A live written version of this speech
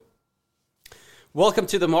Welcome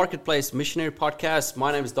to the Marketplace Missionary Podcast.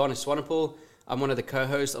 My name is Donnie Swanepoel. I'm one of the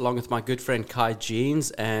co-hosts along with my good friend Kai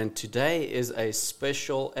Jeans, and today is a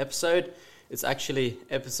special episode. It's actually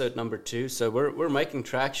episode number 2, so we're making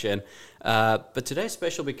traction. But today's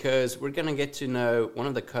special because we're going to get to know one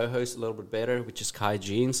of the co-hosts a little bit better, which is Kai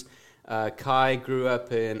Jeans. Kai grew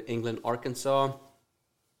up in England, Arkansas,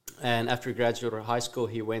 and after he graduated high school,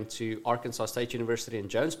 he went to Arkansas State University in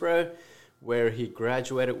Jonesboro, where he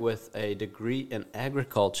graduated with a degree in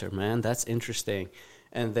agriculture. Man, that's interesting.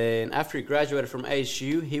 And then after he graduated from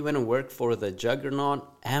ASU, he went and worked for the juggernaut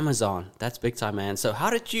Amazon. That's big time, man. So how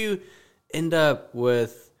did you end up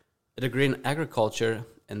with a degree in agriculture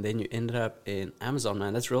and then you ended up in Amazon,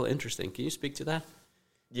 man? That's real interesting. Can you speak to that?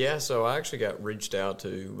 Yeah, so I actually got reached out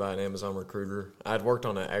to by an Amazon recruiter. I'd worked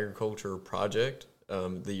on an agriculture project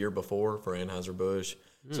the year before for Anheuser-Busch.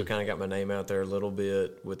 So kind of got my name out there a little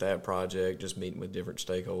bit with that project, just meeting with different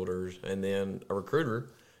stakeholders. And then a recruiter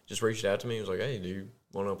just reached out to me. He was like, hey, do you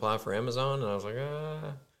want to apply for Amazon? And I was like,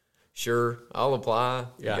 sure, I'll apply.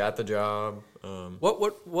 Yeah. Got the job.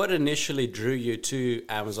 What initially drew you to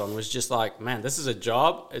Amazon? Was just like, man, this is a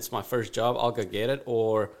job. It's my first job. I'll go get it.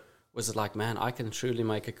 Or was it like, man, I can truly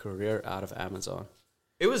make a career out of Amazon?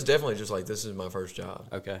 It was definitely just like, this is my first job.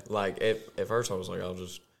 Okay. Like, at first I was like, I'll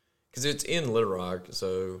just... Because it's in Little Rock,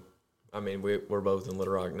 so, I mean, we're both in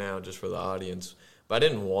Little Rock now, just for the audience. But I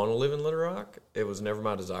didn't want to live in Little Rock. It was never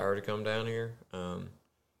my desire to come down here.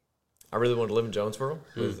 I really wanted to live in Jonesboro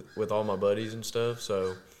with all my buddies and stuff.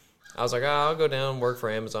 So I was like, I'll go down and work for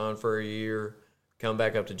Amazon for a year, come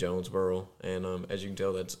back up to Jonesboro. And as you can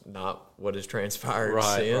tell, that's not what has transpired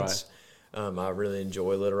since. Right. I really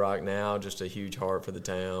enjoy Little Rock now, just a huge heart for the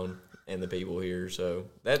town and the people here. So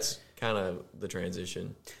that's kind of the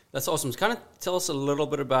transition. That's awesome. Kind of tell us a little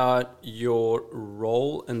bit about your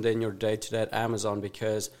role and then your day-to-day at Amazon,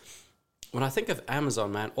 because when I think of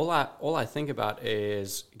Amazon, man, all I think about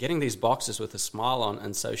is getting these boxes with a smile on.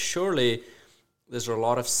 And so surely there's a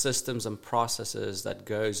lot of systems and processes that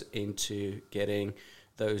goes into getting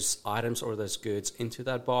those items or those goods into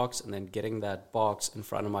that box and then getting that box in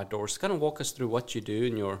front of my door. So kind of walk us through what you do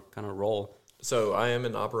in your kind of role. So I am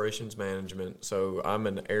in operations management. So I'm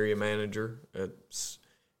an area manager.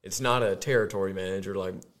 It's not a territory manager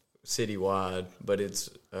like citywide, but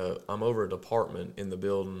it's I'm over a department in the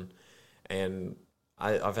building, and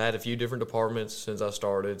I've had a few different departments since I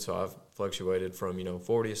started. So I've fluctuated from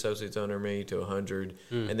 40 associates under me to 100,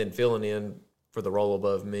 and then filling in for the role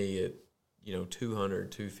above me at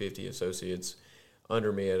 200, 250 associates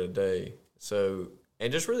under me at a day. So.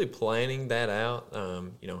 And just really planning that out, how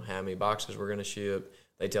many boxes we're going to ship.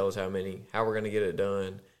 They tell us how we're going to get it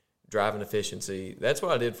done, driving efficiency. That's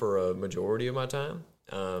what I did for a majority of my time.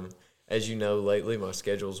 As you know, lately my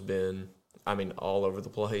schedule's been, all over the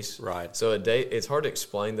place. Right. So it's hard to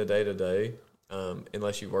explain the day-to-day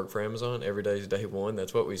unless you work for Amazon. Every day is day one.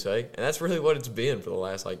 That's what we say. And that's really what it's been for the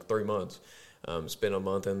last, 3 months. Spent a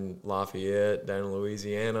month in Lafayette, down in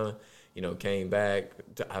Louisiana. Came back.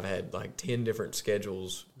 I've had 10 different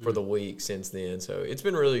schedules for the week since then. So it's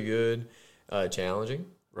been really good, challenging.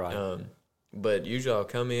 Right. But usually I'll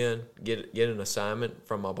come in, get an assignment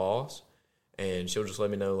from my boss, and she'll just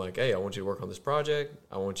let me know, hey, I want you to work on this project.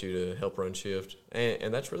 I want you to help run shift.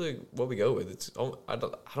 And that's really what we go with. I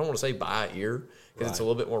don't want to say by ear because it's a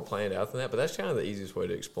little bit more planned out than that, but that's kind of the easiest way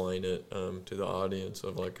to explain it to the audience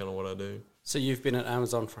of kind of what I do. So you've been at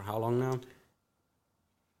Amazon for how long now?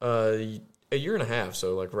 A year and a half,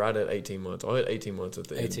 so right at 18 months. I'll hit 18 months at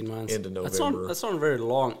the end of November. That's not very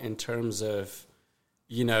long in terms of,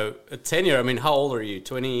 a tenure. How old are you?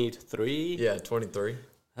 23? Yeah, 23.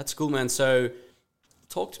 That's cool, man. So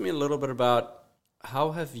talk to me a little bit about how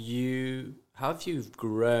have you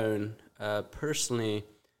grown personally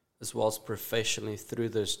as well as professionally through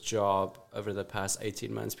this job over the past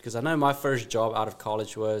 18 months? Because I know my first job out of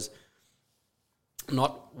college was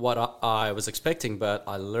not what I was expecting, but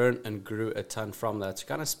I learned and grew a ton from that. So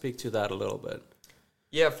kind of speak to that a little bit.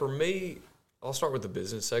 Yeah, for me, I'll start with the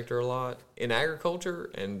business sector a lot. In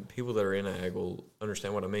agriculture, and people that are in ag will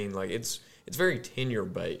understand what I mean, it's very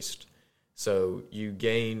tenure-based. So you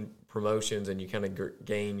gain promotions and you kind of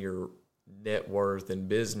gain your net worth in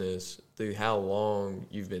business through how long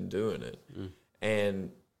you've been doing it.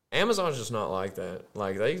 And Amazon's just not like that.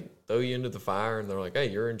 They throw you into the fire and they're like, hey,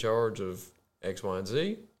 you're in charge of X, Y, and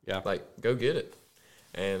Z. Yeah. Go get it.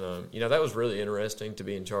 And, that was really interesting to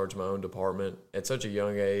be in charge of my own department at such a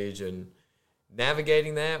young age. And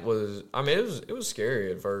navigating that was, it was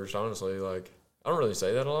scary at first, honestly. I don't really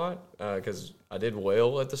say that a lot because I did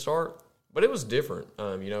well at the start, but it was different.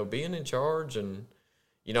 Being in charge and,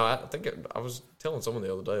 I think I was telling someone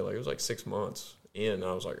the other day, like it was like 6 months in, and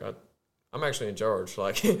I was like, I'm actually in charge.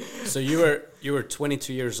 Like, so you were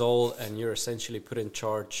 22 years old, and you're essentially put in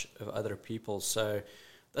charge of other people. So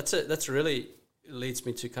that's really leads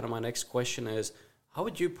me to kind of my next question is, how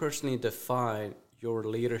would you personally define your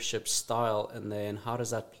leadership style, and then how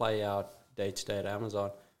does that play out day to day at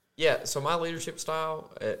Amazon? Yeah, so my leadership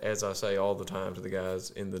style, as I say all the time to the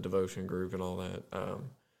guys in the devotion group and all that,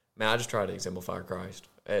 man, I just try to exemplify Christ.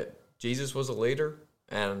 Jesus was a leader,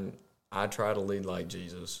 and I try to lead like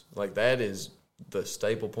Jesus. Like, that is the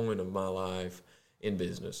staple point of my life in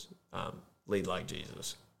business, lead like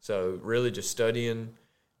Jesus. So really just studying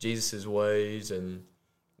Jesus' ways and,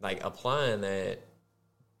 like, applying that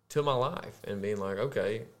to my life and being like,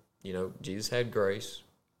 okay, Jesus had grace,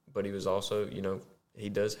 but he was also, he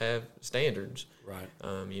does have standards. Right.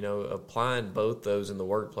 Applying both those in the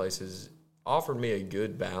workplace has offered me a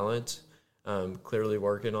good balance. Clearly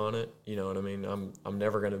working on it. You know what I mean? I'm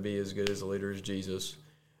never going to be as good as a leader as Jesus,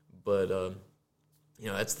 but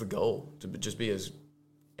that's the goal, to just be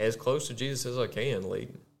as close to Jesus as I can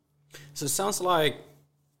leading. So it sounds like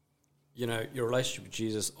your relationship with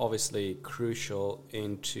Jesus obviously crucial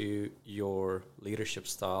into your leadership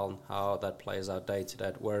style and how that plays out day to day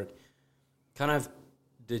at work. Kind of,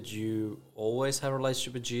 did you always have a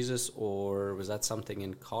relationship with Jesus, or was that something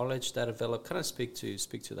in college that developed? Kind of speak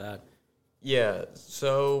to that. Yeah,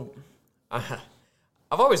 so I've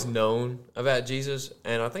always known about Jesus,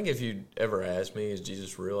 and I think if you'd ever asked me, is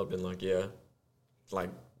Jesus real? I've been like, yeah. Like,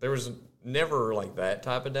 there was never like that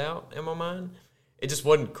type of doubt in my mind. It just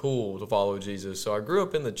wasn't cool to follow Jesus. So I grew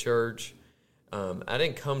up in the church. I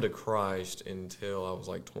didn't come to Christ until I was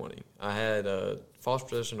like 20. I had a false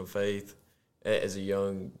possession of faith as a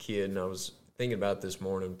young kid, and I was thinking about this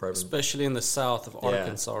morning. Especially in the south of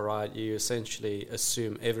Arkansas, right? You essentially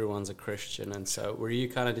assume everyone's a Christian, and so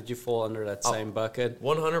did you fall under that same bucket?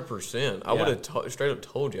 100%. I would have straight up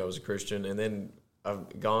told you I was a Christian, and then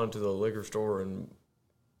I've gone to the liquor store and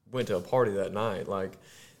went to a party that night. Like,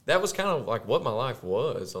 that was kind of like what my life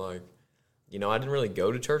was. Like, I didn't really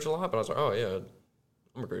go to church a lot, but I was like, oh yeah,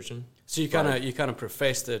 I'm a Christian. So you kind of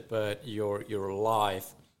professed it, but your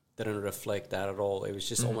life didn't reflect that at all. It was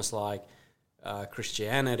just almost like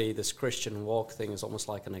Christianity, this Christian walk thing, is almost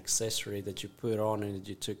like an accessory that you put on and that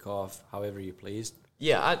you took off however you pleased.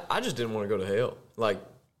 Yeah, I just didn't want to go to hell. Like,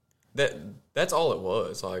 that's all it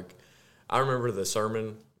was. Like, I remember the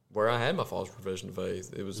sermon where I had my false profession of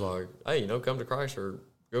faith. It was like, hey, come to Christ or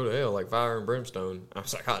go to hell, like fire and brimstone. I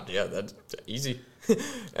was like, oh, yeah, that's easy.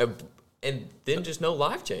 And then just no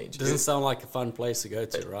life change. Doesn't sound like a fun place to go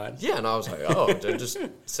to, right? Yeah, and I was like, oh, just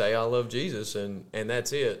say I love Jesus, and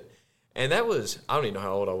that's it. And that was, I don't even know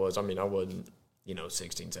how old I was. I mean, I wasn't,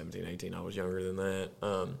 16, 17, 18. I was younger than that.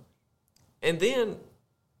 And then,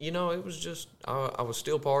 it was just, I was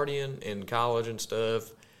still partying in college and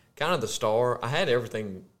stuff, kind of the star. I had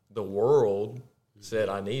everything the world said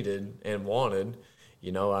I needed and wanted.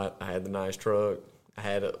 I had the nice truck.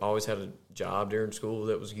 I always had a job during school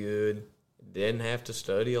that was good. Didn't have to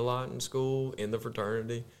study a lot in school, in the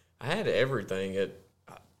fraternity. I had everything at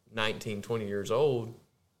 19, 20 years old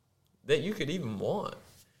that you could even want.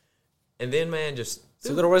 And then, man, just...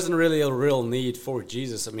 So there wasn't really a real need for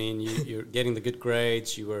Jesus. I mean, you're getting the good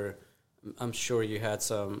grades. I'm sure you had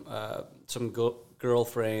some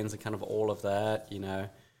girlfriends and kind of all of that,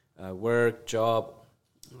 work, job,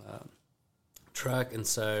 truck. And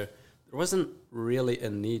so there wasn't really a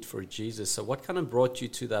need for Jesus. So what kind of brought you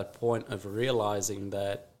to that point of realizing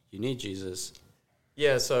that you need Jesus?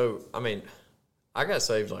 Yeah, so, I mean, I got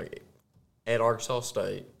saved, like, at Arkansas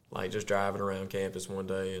State, like, just driving around campus one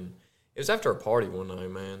day, and it was after a party one night,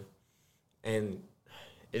 man. And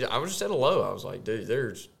I was just at a low. I was like, dude,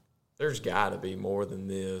 there's got to be more than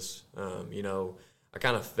this. I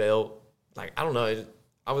kind of felt like, I don't know,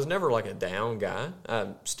 I was never like a down guy.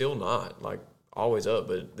 I'm still not, like, always up.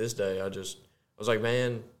 But this day I was like,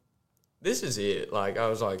 man, this is it. Like, I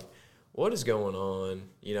was like, what is going on?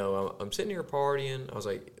 I'm sitting here partying. I was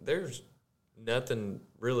like, there's nothing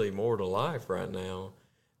really more to life right now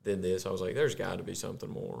than this. I was like, there's got to be something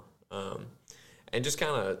more. And just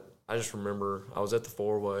kind of, I just remember I was at the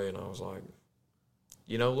four-way and I was like,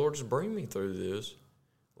 Lord, just bring me through this.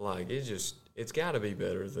 Like, it's got to be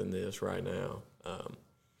better than this right now.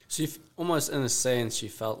 So almost in a sense, you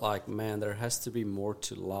felt like, man, there has to be more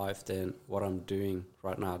to life than what I'm doing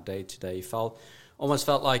right now, day to day. You almost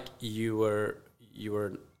felt like you were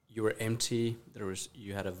empty.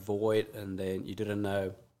 You had a void, and then you didn't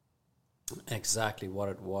know exactly what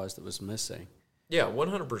it was that was missing. Yeah,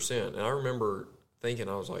 100%. And I remember thinking,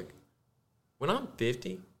 I was like, when I'm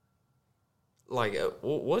 50, like,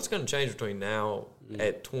 what's going to change between now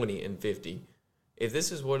at 20 and 50? If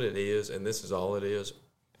this is what it is and this is all it is,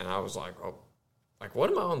 and I was like, oh, like, what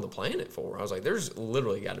am I on the planet for? I was like, there's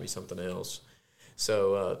literally got to be something else.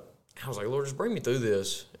 So I was like, Lord, just bring me through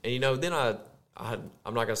this. And, you know, then I'm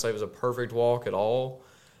not going to say it was a perfect walk at all.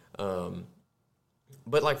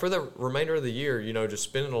 But, like, for the remainder of the year, you know, just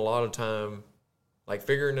spending a lot of time, like,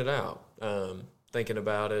 figuring it out, thinking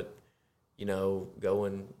about it, you know,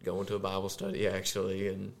 going to a Bible study, actually,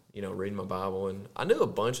 and, you know, reading my Bible. And I knew a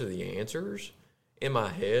bunch of the answers in my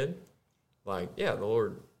head. Like, yeah, the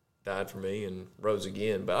Lord died for me and rose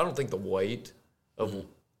again. But I don't think the weight of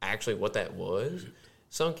actually what that was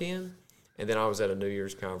sunk in. And then I was at a New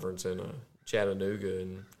Year's conference in Chattanooga,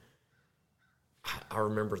 and I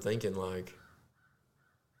remember thinking, like,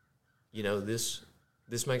 you know, this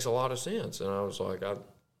makes a lot of sense. And I was like,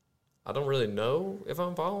 I don't really know if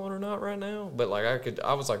I'm following or not right now, but like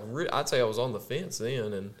I'd say I was on the fence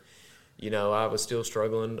then, and you know, I was still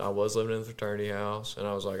struggling. I was living in the fraternity house, and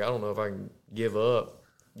I was like, I don't know if I can give up,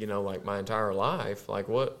 you know, like my entire life. Like,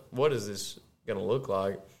 what is this gonna look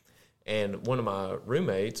like? And one of my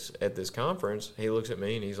roommates at this conference, he looks at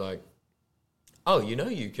me and he's like, oh, you know,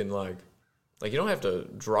 you can like you don't have to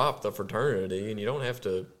drop the fraternity, and you don't have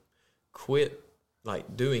to quit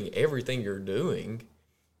like doing everything you're doing,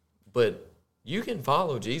 but you can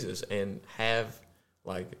follow Jesus and have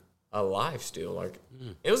like a life still. Like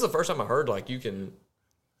it was the first time I heard like you can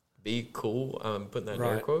be cool. I'm putting that in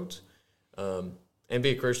air quotes, and be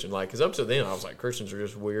a Christian. Like, because up to then I was like, Christians are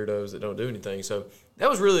just weirdos that don't do anything. So that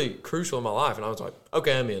was really crucial in my life, and I was like,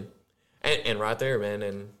 okay, I'm in. And right there, man,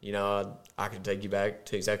 and you know, I could take you back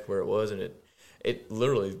to exactly where it was, and it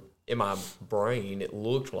literally in my brain it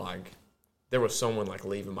looked like there was someone like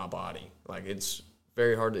leaving my body. Like, it's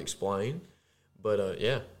very hard to explain, but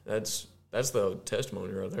yeah, that's the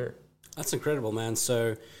testimony right there. That's incredible, man.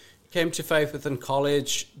 So, came to faith within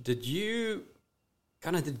college. Did you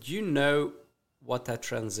know what that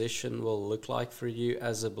transition will look like for you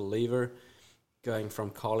as a believer, going from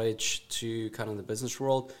college to kind of the business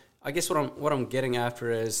world? I guess what I'm getting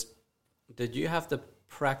after is, did you have the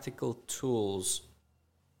practical tools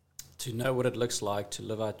to know what it looks like to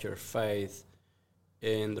live out your faith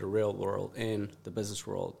in the real world, in the business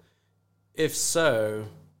world? If so,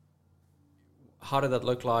 how did that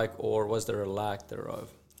look like, or was there a lack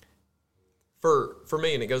thereof? For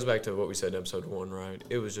me, and it goes back to what we said in episode 1, right?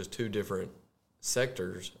 It was just two different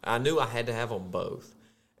sectors. I knew I had to have them both,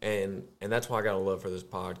 and that's why I got a love for this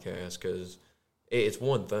podcast, because it's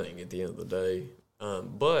one thing at the end of the day.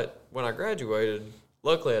 But when I graduated,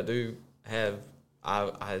 luckily I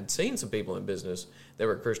had seen some people in business that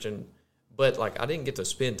were Christian, but like I didn't get to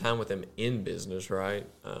spend time with them in business, right?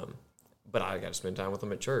 But I got to spend time with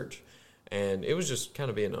them at church, and it was just kind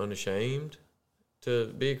of being unashamed to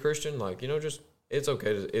be a Christian. Like, you know, just it's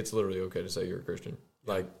literally okay to say you're a Christian.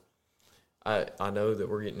 Like, I know that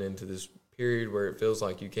we're getting into this period where it feels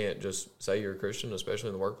like you can't just say you're a Christian, especially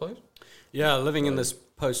in the workplace. Yeah, living in this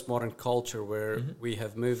postmodern culture where we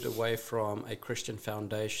have moved away from a Christian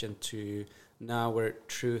foundation to now where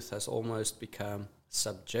truth has almost become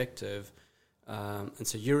subjective. And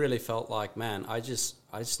so you really felt like, man, I just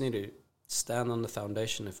need to stand on the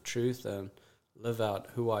foundation of truth and live out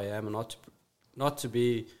who I am, and not to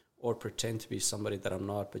be or pretend to be somebody that I'm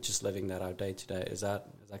not, but just living that out day to day. Is that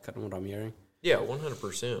kind of what I'm hearing? Yeah,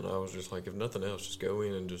 100%. I was just like, if nothing else, just go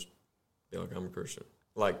in and just be like, I'm a Christian.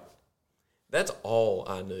 Like, that's all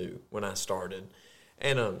I knew when I started.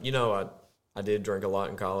 And, you know, I did drink a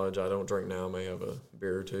lot in college. I don't drink now. I may have a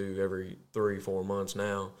beer or two every 3-4 months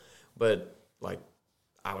now. But, like,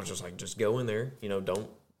 I was just like, just go in there. You know, don't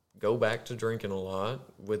go back to drinking a lot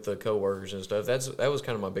with the coworkers and stuff. That was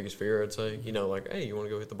kind of my biggest fear, I'd say. You know, like, hey, you want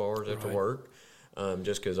to go hit the bars after work?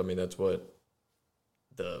 Just because, I mean, that's what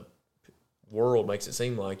the world makes it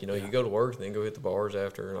seem like. You know, you go to work and then go hit the bars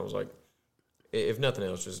after. And I was like, if nothing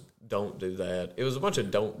else, just don't do that. It was a bunch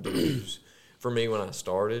of don't do's for me when I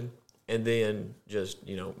started. And then just,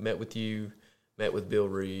 you know, met with Bill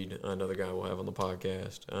Reed, another guy we'll have on the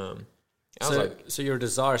podcast. So your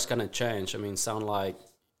desires kind of changed. I mean, sound like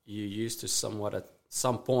you used to somewhat at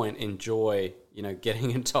some point enjoy, you know,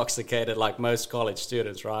 getting intoxicated like most college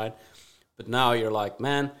students, right? But now you're like,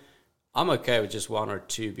 man, I'm okay with just 1 or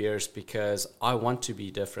 2 beers because I want to be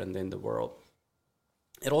different than the world.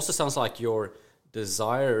 It also sounds like your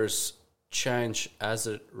desires change as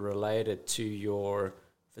it related to your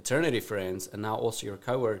fraternity friends and now also your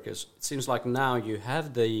coworkers. It seems like now you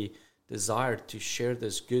have the desire to share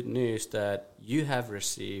this good news that you have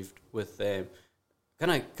received with them. Can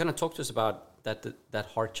I talk to us about that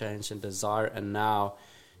heart change and desire, and now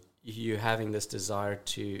you having this desire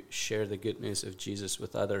to share the good news of Jesus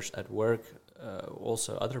with others at work,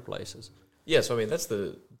 also other places. Yeah, so I mean that's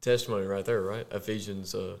the testimony right there, right?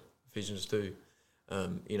 Ephesians 2.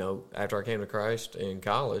 After I came to Christ in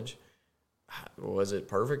college, was it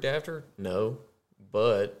perfect after? No,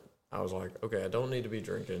 but I was like, okay, I don't need to be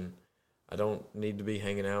drinking. I don't need to be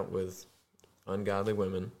hanging out with ungodly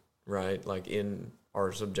women, right? Like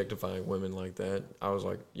or subjectifying women like that. I was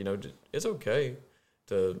like, it's okay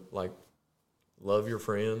to like love your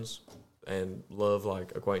friends and love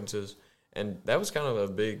like acquaintances. And that was kind of a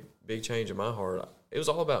big change in my heart. It was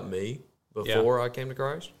all about me before I came to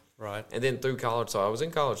Christ. Right. And then through college, so I was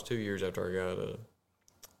in college 2 years after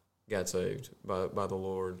I got saved by the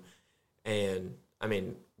Lord. And I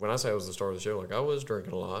mean, when I say it was the start of the show, like I was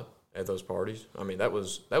drinking a lot at those parties. I mean, that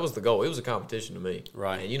was the goal. It was a competition to me.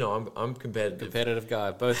 Right. And I'm competitive. Competitive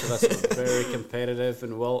guy. Both of us are very competitive,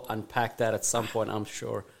 and we'll unpack that at some point, I'm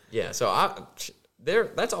sure. Yeah. So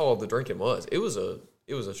that's all the drinking was. It was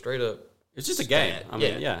a straight up. It's just a game. I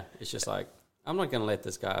mean, it's just like, I'm not going to let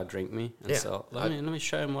this guy outdrink me. And so let me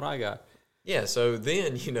show him what I got. Yeah. So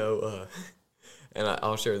then, and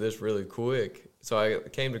I'll share this really quick. So I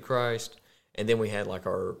came to Christ, and then we had like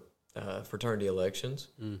our fraternity elections.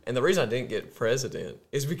 And the reason I didn't get president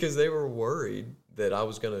is because they were worried that I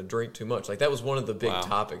was going to drink too much. Like that was one of the big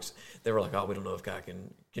topics. They were like, "Oh, we don't know if guy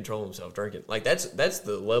can control himself drinking." Like that's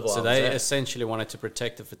the level. So I was they at. essentially wanted to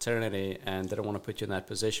protect the fraternity, and they don't want to put you in that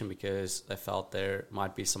position because they felt there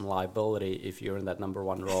might be some liability if you're in that number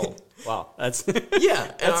one role. Wow, that's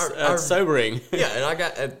that's sobering. Yeah,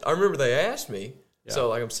 and I remember they asked me. Yeah. So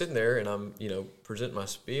like I'm sitting there and I'm presenting my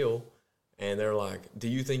spiel. And they're like, "Do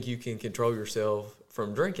you think you can control yourself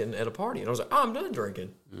from drinking at a party?" And I was like, "Oh, I'm done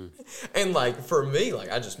drinking." And like for me,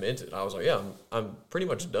 like I just meant it. I was like, "Yeah, I'm pretty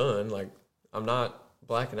much done. Like I'm not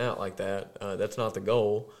blacking out like that. That's not the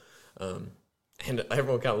goal." And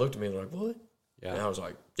everyone kind of looked at me and was like, "What?" Yeah. And I was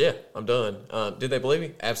like, "Yeah, I'm done." Did they believe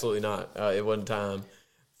me? Absolutely not. It wasn't time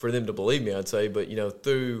for them to believe me, I'd say. But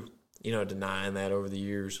through denying that over the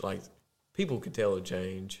years, like people could tell a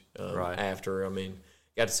change after. I mean.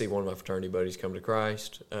 Got to see one of my fraternity buddies come to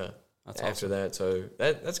Christ after awesome. That. So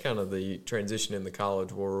that's kind of the transition in the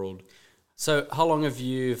college world. So how long have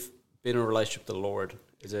you been in a relationship with the Lord?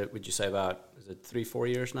 Would you say is it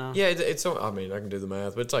 3-4 years now? Yeah, it's I mean, I can do the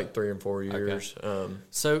math, but it's like 3 and 4 years. Okay.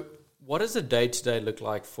 So what does a day-to-day look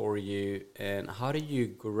like for you, and how do you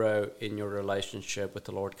grow in your relationship with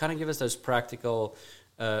the Lord? Kind of give us those practical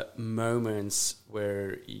moments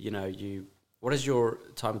where, what does your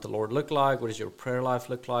time with the Lord look like? What does your prayer life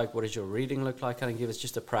look like? What does your reading look like? Kind of give us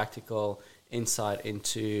just a practical insight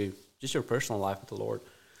into just your personal life with the Lord.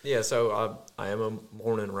 Yeah, so I am a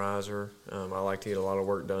morning riser. I like to get a lot of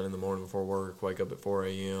work done in the morning before work, wake up at 4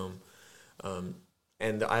 a.m.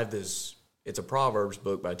 And I have it's a Proverbs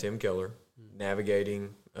book by Tim Keller,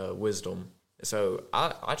 Navigating Wisdom. So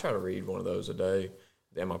I try to read one of those a day.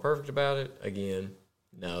 Am I perfect about it? Again,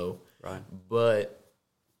 no. Right. But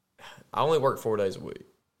I only work 4 days a week.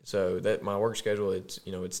 So that my work schedule, it's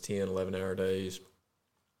 10, 11-hour days.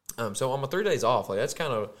 So on my 3 days off, like that's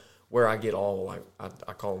kind of where I get all, like,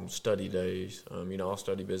 I call them study days. I'll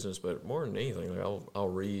study business, but more than anything, like I'll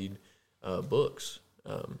read books.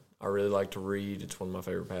 I really like to read. It's one of my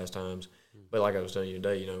favorite pastimes. But like I was telling you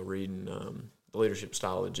today, reading The Leadership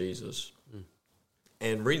Style of Jesus.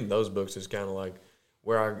 And reading those books is kind of like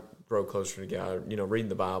where I grow closer to God, reading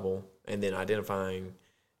the Bible and then identifying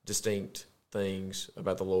distinct things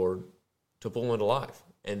about the Lord to pull into life.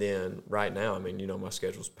 And then right now, I mean, my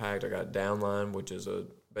schedule's packed. I got Downline, which is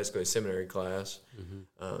basically a seminary class.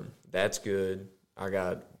 That's good. I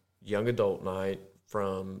got young adult night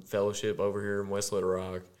from Fellowship over here in West Little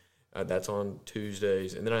Rock. That's on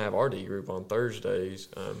Tuesdays. And then I have our D group on Thursdays.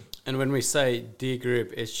 And when we say D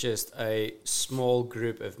group, it's just a small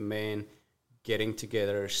group of men getting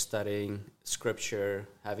together, studying scripture,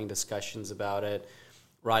 having discussions about it.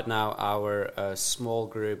 Right now, our small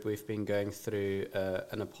group, we've been going through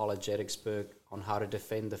an apologetics book on how to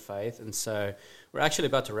defend the faith. And so we're actually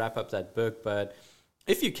about to wrap up that book. But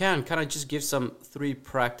if you can, kind of just give some 3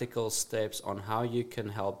 practical steps on how you can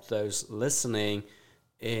help those listening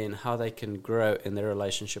in how they can grow in their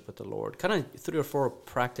relationship with the Lord. Kind of 3 or 4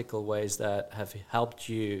 practical ways that have helped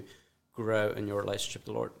you grow in your relationship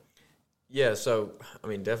with the Lord. Yeah, so, I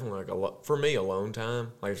mean, definitely, for me, alone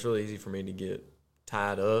time. Like, it's really easy for me to get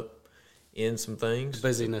tied up in some things. The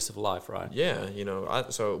busyness of life, right? Yeah,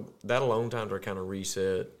 so that alone time to kind of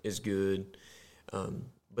reset is good.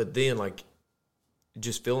 But then, like,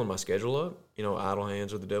 just filling my schedule up, idle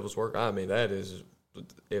hands are the devil's work. I mean, that is,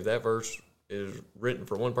 if that verse is written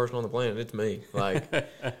for one person on the planet, it's me. Like,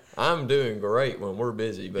 I'm doing great when we're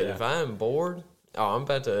busy, but if I'm bored, I'm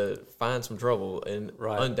about to find some trouble, and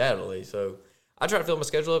undoubtedly. So I try to fill my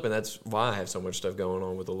schedule up, and that's why I have so much stuff going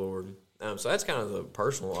on with the Lord. So that's kind of the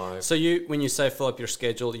personal life. So when you say fill up your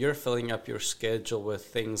schedule, you're filling up your schedule with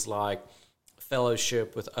things like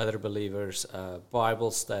fellowship with other believers,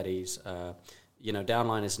 Bible studies.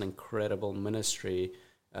 Downline is an incredible ministry.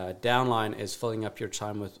 Downline is filling up your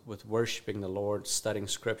time with worshiping the Lord, studying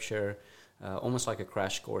Scripture, almost like a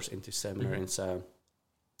crash course into seminary. And so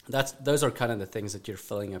those are kind of the things that you're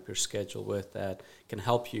filling up your schedule with that can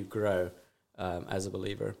help you grow as a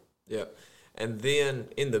believer. Yeah. And then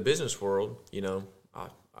in the business world,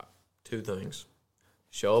 two things: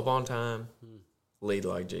 show up on time, lead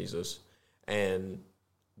like Jesus. And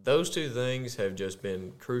those two things have just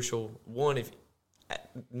been crucial. One, if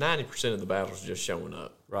 90% of the battle is just showing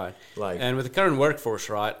up. Right. And with the current workforce,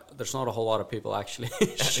 right, there's not a whole lot of people actually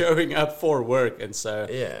showing up for work. And so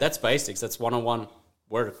that's basics. That's one-on-one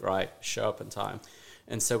work, right? Show up in time.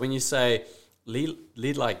 And so when you say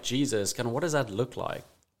lead like Jesus, kind of what does that look like?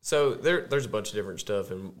 So there's a bunch of different stuff,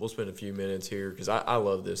 and we'll spend a few minutes here because I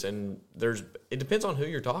love this. And it depends on who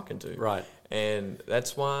you're talking to. Right. And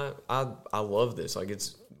that's why I love this. Like,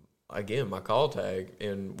 it's, again, my call tag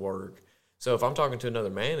in work. So if I'm talking to another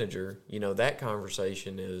manager, that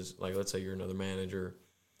conversation is like, let's say you're another manager.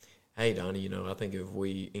 Hey, Donnie, I think if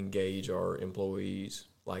we engage our employees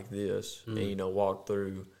like this and, walk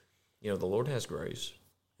through, the Lord has grace,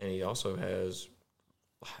 and he also has,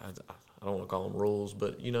 I don't want to call them rules,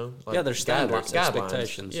 but, there's standards,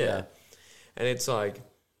 expectations. Yeah. And it's like,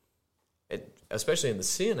 especially in the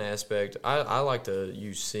sin aspect, I like to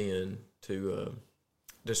use sin to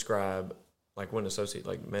describe, like, when an associate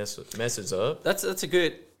messes up. That's a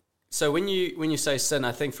good. So when you say sin,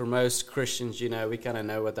 I think for most Christians, we kind of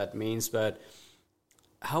know what that means. But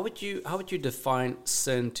how would you define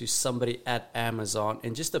sin to somebody at Amazon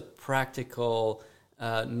in just a practical,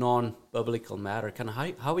 non-biblical matter? Kind of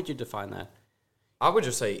how would you define that? I would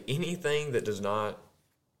just say anything that is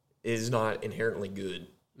not inherently good.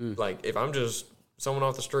 Like, if I'm just someone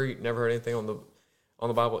off the street, never heard anything on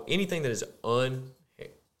the Bible, anything that is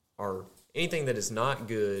or anything that is not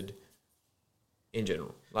good in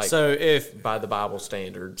general. Like, so if by the Bible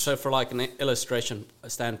standards. So for like an illustration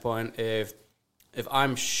standpoint, if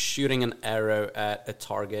I'm shooting an arrow at a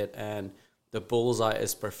target and the bullseye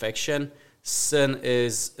is perfection, sin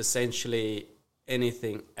is essentially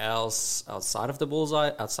anything else outside of the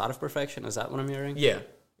bullseye, outside of perfection. Is that what I'm hearing? Yeah.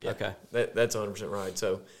 Okay. That's 100% right.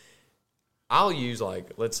 So I'll use,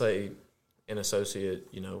 like, let's say an associate,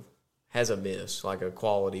 has a miss, like a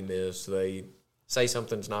quality miss. They say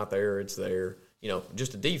something's not there, it's there.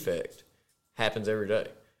 Just a defect happens every day.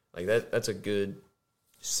 Like, that's a good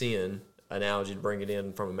sin analogy to bring it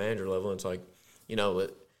in from a manager level. It's like,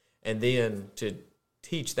 and then to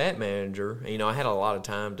teach that manager, I had a lot of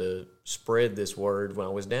time to spread this word when I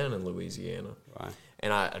was down in Louisiana. Right.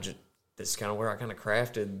 And I just, this is kind of where I kind of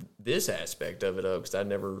crafted this aspect of it up, because I'd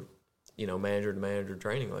never, manager-to-manager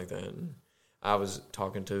training like that. And I was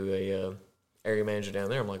talking to a area manager down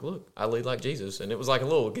there. I'm like, look, I lead like Jesus. And it was like a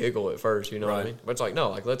little giggle at first, what I mean? But it's like,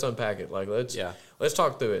 no, like, let's unpack it. Like, let's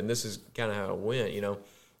talk through it. And this is kind of how it went, An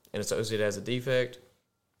associate has a defect.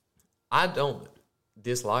 I don't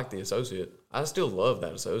dislike the associate. I still love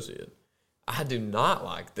that associate. I do not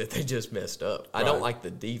like that they just messed up. I don't like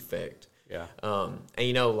the defect. Yeah.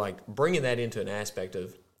 And, like, bringing that into an aspect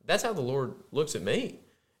of, that's how the Lord looks at me.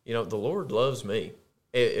 The Lord loves me.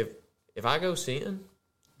 If I go sin,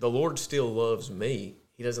 the Lord still loves me.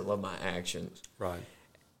 He doesn't love my actions. Right.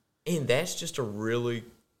 And that's just a really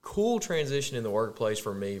cool transition in the workplace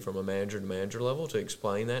for me, from a manager-to-manager level, to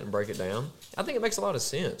explain that and break it down. I think it makes a lot of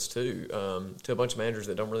sense, too, to a bunch of managers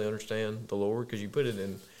that don't really understand the Lord, because you put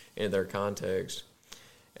it in their context.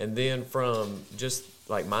 And then from just,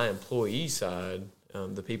 like, my employee side,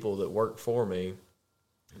 the people that work for me,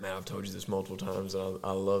 man, I've told you this multiple times, and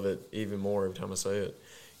I love it even more every time I say it.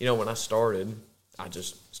 When I started, I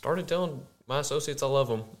just started telling my associates I love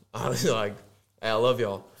them. I was like, hey, I love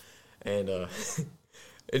y'all. And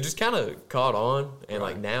it just kind of caught on. And,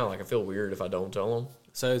 like, now, like, I feel weird if I don't tell them.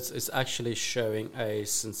 So it's actually showing a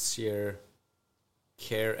sincere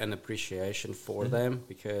care and appreciation for them,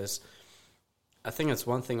 because I think that's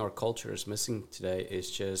one thing our culture is missing today, is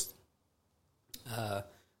just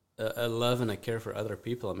a love and a care for other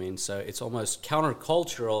people. I mean, so it's almost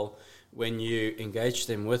countercultural when you engage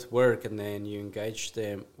them with work and then you engage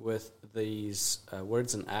them with these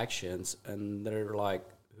words and actions, and they're like,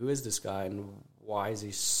 who is this guy and why is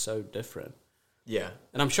he so different? Yeah.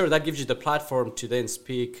 And I'm sure that gives you the platform to then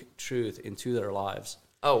speak truth into their lives.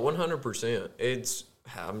 Oh, 100%.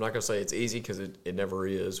 I'm not going to say it's easy because it never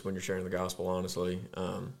is when you're sharing the gospel, honestly.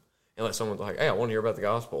 Unless someone's like, hey, I want to hear about the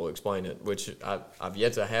gospel, explain it, which I've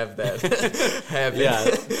yet to have that happen. Yeah,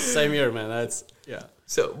 same here, man.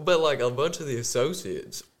 So, but like a bunch of the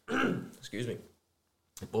associates, excuse me,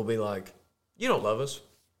 will be like, you don't love us.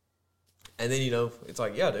 And then, it's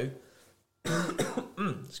like, yeah, I do.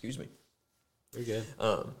 Excuse me. You're good.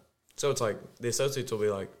 So it's like the associates will be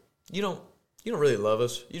like, you don't really love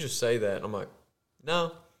us. You just say that. And I'm like,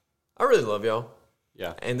 no, I really love y'all.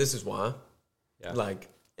 Yeah. And this is why. Yeah. Like,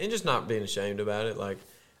 and just not being ashamed about it. Like,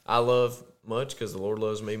 I love much because the Lord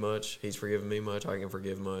loves me much. He's forgiven me much. I can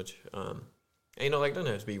forgive much. And, like, it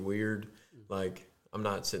doesn't have to be weird. Like, I'm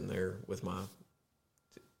not sitting there with my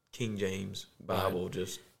King James Bible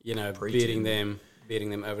just preaching. beating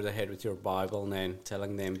them over the head with your Bible and then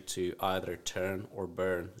telling them to either turn or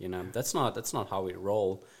burn. That's not how we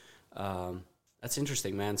roll. That's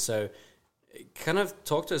interesting, man. So kind of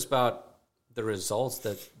talk to us about the results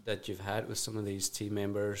that you've had with some of these team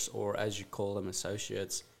members, or as you call them,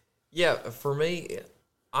 associates. Yeah, for me,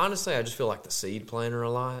 honestly, I just feel like the seed planter a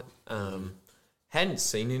lot. Hadn't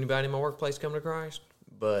seen anybody in my workplace come to Christ,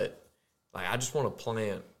 but like I just want to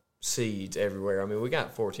plant seeds everywhere. I mean, we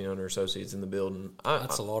got 1,400 associates in the building.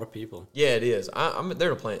 That's a lot of people. Yeah, it is. I'm there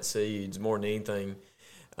to plant seeds more than anything.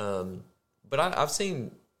 But I've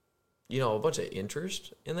seen, a bunch of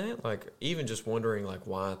interest in that. Like, even just wondering, like,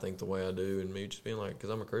 why I think the way I do, and me just being like, because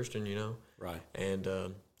I'm a Christian, Right. And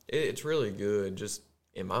it's really good, just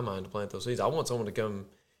in my mind, to plant those seeds. I want someone to come,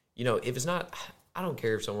 if it's not, I don't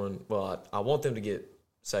care if someone, I want them to get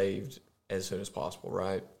saved as soon as possible,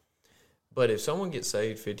 right? But if someone gets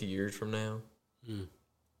saved 50 years from now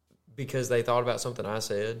because they thought about something I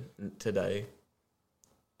said today,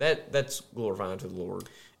 that's glorifying to the Lord.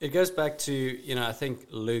 It goes back to, I think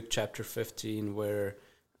Luke chapter 15, where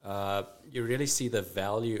you really see the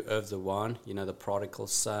value of the one, the prodigal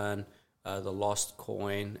son, the lost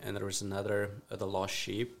coin, and there was another, the lost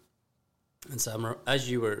sheep. And so as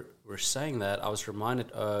you were saying that, I was reminded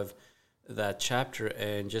of that chapter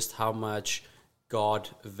and just how much God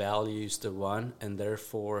values the one, and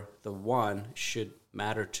therefore the one should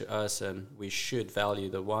matter to us, and we should value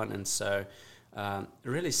the one. And so it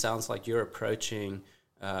really sounds like you're approaching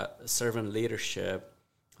servant leadership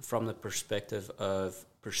from the perspective of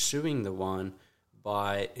pursuing the one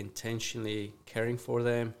by intentionally caring for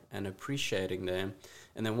them and appreciating them.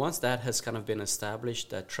 And then once that has kind of been established,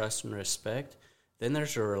 that trust and respect, then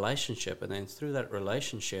there's a relationship. And then through that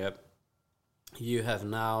relationship, you have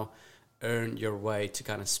now earned your way to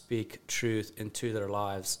kind of speak truth into their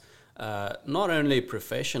lives, not only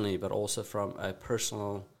professionally, but also from a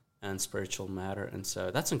personal and spiritual matter. And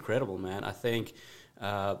so that's incredible, man. I think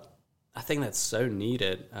that's so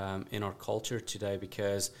needed in our culture today,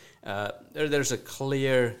 because there's a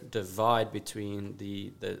clear divide between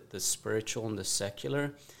the spiritual and the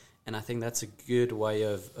secular. And I think that's a good way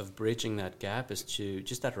of bridging that gap, is to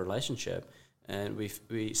just that relationship. And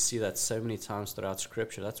we see that so many times throughout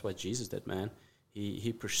Scripture. That's what Jesus did, man.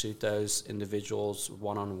 He pursued those individuals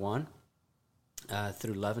one-on-one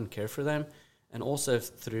through love and care for them, and also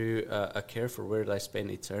through a care for where they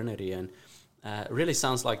spend eternity. And it really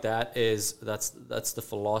sounds like that's the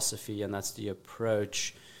philosophy, and that's the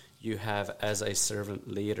approach you have as a servant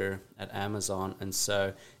leader at Amazon. And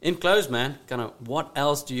so, in close, man, kind of what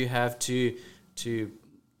else do you have to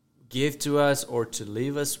give to us or to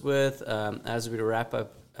leave us with as we wrap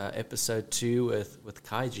up episode 2 with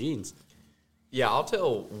Kai Jeans? Yeah, I'll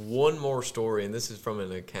tell one more story, and this is from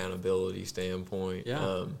an accountability standpoint.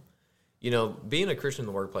 Yeah. Being a Christian in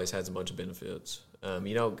the workplace has a bunch of benefits,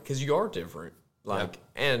 because you are different.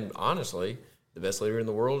 And honestly, the best leader in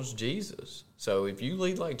the world is Jesus. So if you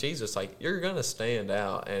lead like Jesus, like, you're going to stand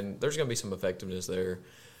out, and there's going to be some effectiveness there.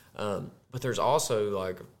 But there's also,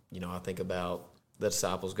 I think about the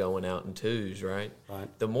disciples going out in twos, right? Right.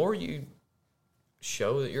 The more you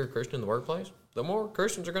show that you're a Christian in the workplace, the more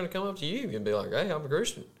Christians are going to come up to you and be like, hey, I'm a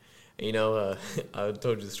Christian. I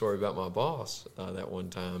told you the story about my boss that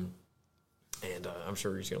one time, and I'm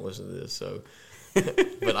sure he's going to listen to this. So,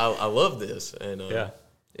 but I love this, and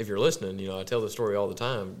if you're listening, I tell the story all the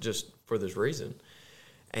time just for this reason.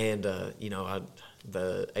 And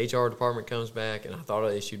the HR department comes back, and I thought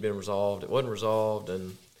an issue had been resolved. It wasn't resolved,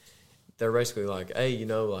 and they're basically like, hey,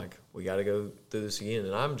 we got to go through this again.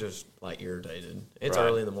 And I'm just, irritated. It's Right.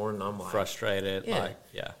 early in the morning. I'm, Frustrated. Yeah.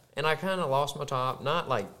 And I kind of lost my top. Not,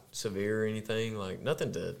 severe or anything.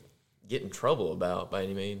 Nothing to get in trouble about by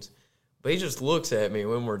any means. But he just looks at me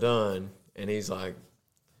when we're done, and he's like,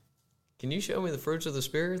 can you show me the fruits of the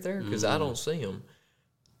Spirit there? Because I don't see them.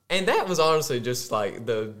 And that was honestly just like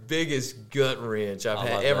the biggest gut wrench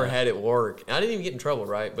I've ever had at work. And I didn't even get in trouble,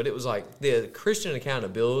 right? But it was like the Christian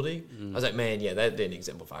accountability. I was like, man, yeah, that didn't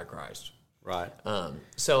exemplify Christ. Right.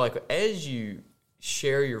 So like as you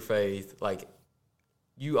share your faith, like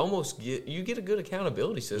you get a good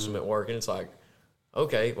accountability system at work, and it's like,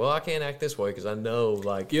 okay, well, I can't act this way because I know,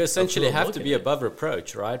 like, you essentially have to be above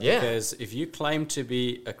reproach, right? Yeah. Because if you claim to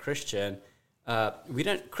be a Christian,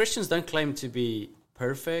 Christians don't claim to be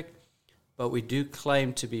perfect, but we do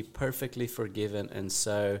claim to be perfectly forgiven, and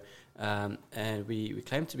so and we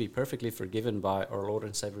claim to be perfectly forgiven by our Lord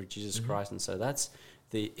and Savior Jesus Christ, and so that's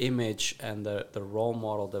the image and the role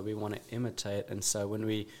model that we want to imitate. And so when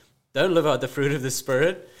we don't live out the fruit of the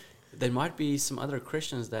Spirit, there might be some other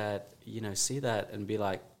Christians that see that and be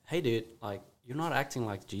like, hey dude, like, you're not acting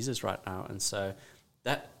like Jesus right now. And so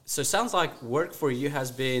it sounds like work for you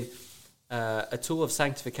has been a tool of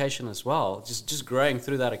sanctification as well, just growing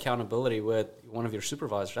through that accountability with one of your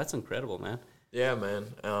supervisors. That's incredible, man. Yeah, man.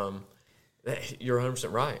 You're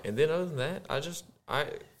 100% right. And then other than that,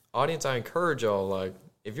 I encourage y'all, like,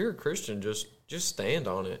 if you're a Christian, just stand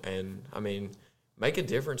on it. And I mean, make a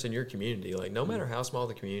difference in your community. Like, no matter how small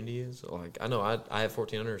the community is. Like, I know I have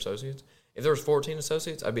 1,400 associates. If there was 14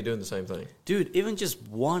 associates, I'd be doing the same thing. Dude, even just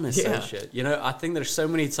one associate. Yeah. I think there's so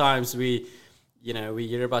many times we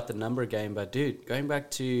hear about the number game, but dude, going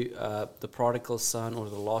back to the prodigal son or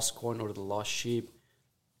the lost coin or the lost sheep,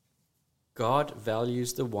 God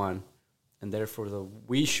values the one, and therefore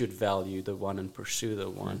we should value the one and pursue the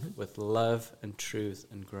one with love and truth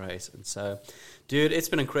and grace. And so, dude, it's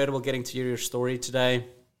been incredible getting to hear your story today.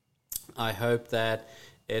 I hope that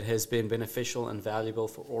it has been beneficial and valuable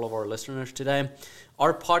for all of our listeners today.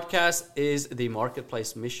 Our podcast is the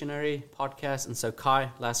Marketplace Missionary podcast. And so, Kai,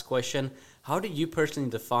 last question. How do you personally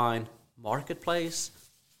define marketplace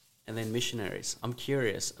and then missionaries? I'm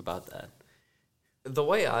curious about that. The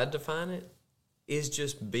way I define it is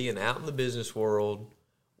just being out in the business world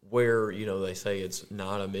where, they say it's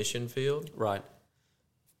not a mission field. Right.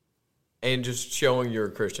 And just showing you're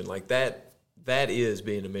a Christian. Like that is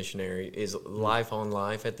being a missionary, is life on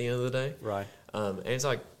life at the end of the day. Right. And it's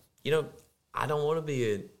like, I don't want to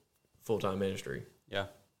be a full-time ministry. Yeah.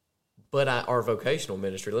 But our vocational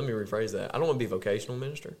ministry, let me rephrase that. I don't want to be vocational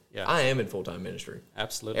minister. Yeah. I am in full-time ministry.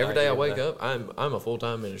 Absolutely. Every day I wake up, I'm a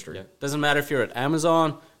full-time ministry. Yeah. Doesn't matter if you're at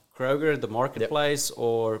Amazon, Kroger, the Marketplace,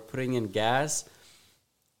 or putting in gas.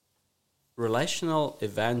 Relational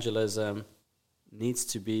evangelism needs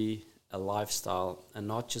to be a lifestyle and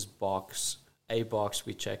not just a box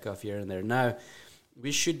we check off here and there. No,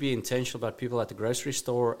 we should be intentional about people at the grocery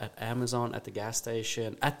store, at Amazon, at the gas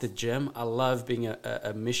station, at the gym. I love being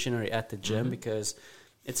a missionary at the gym because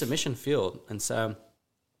it's a mission field. And so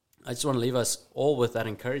I just want to leave us all with that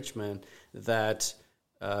encouragement that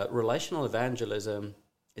relational evangelism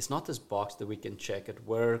is not this box that we can check at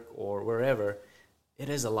work or wherever. It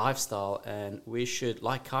is a lifestyle, and we should,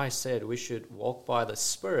 like Kai said, we should walk by the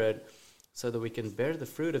Spirit so that we can bear the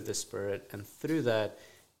fruit of the Spirit, and through that,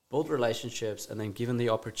 build relationships, and then given the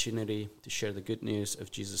opportunity to share the good news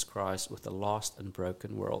of Jesus Christ with a lost and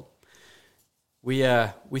broken world. We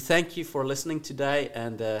thank you for listening today,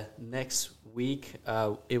 and next week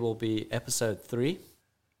it will be episode 3.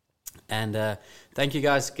 And thank you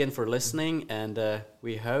guys again for listening, and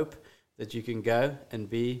we hope that you can go and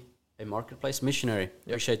be a Marketplace missionary. Yep.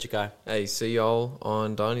 Appreciate you, Kai. Hey, see y'all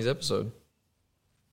on Donnie's episode.